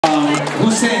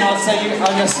Hussein, I'll say you,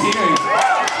 I'll just hear it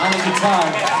on the guitar.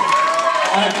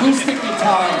 An acoustic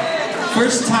guitar.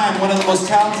 First time, one of the most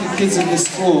talented kids in this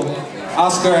school,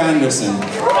 Oscar Anderson.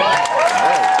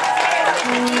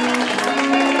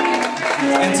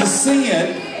 And to sing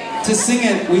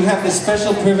it, we have the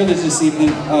special privilege this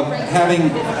evening of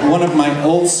having one of my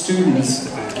old students,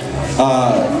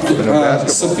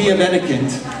 Sophia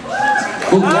Wedekind,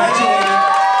 who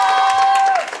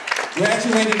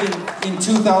graduated in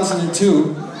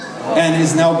 2002 and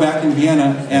is now back in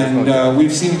Vienna. And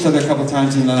we've seen each other a couple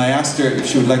times, and then I asked her if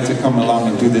she would like to come along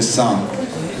and do this song.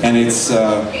 And it's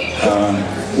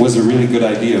was a really good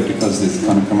idea because it's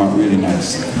going to come out really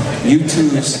nice.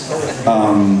 U2's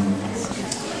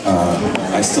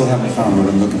I still haven't found what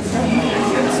I'm looking for.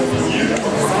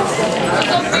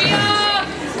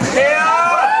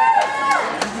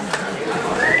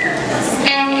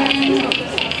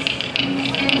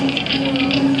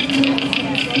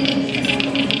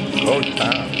 Oh,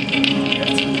 time.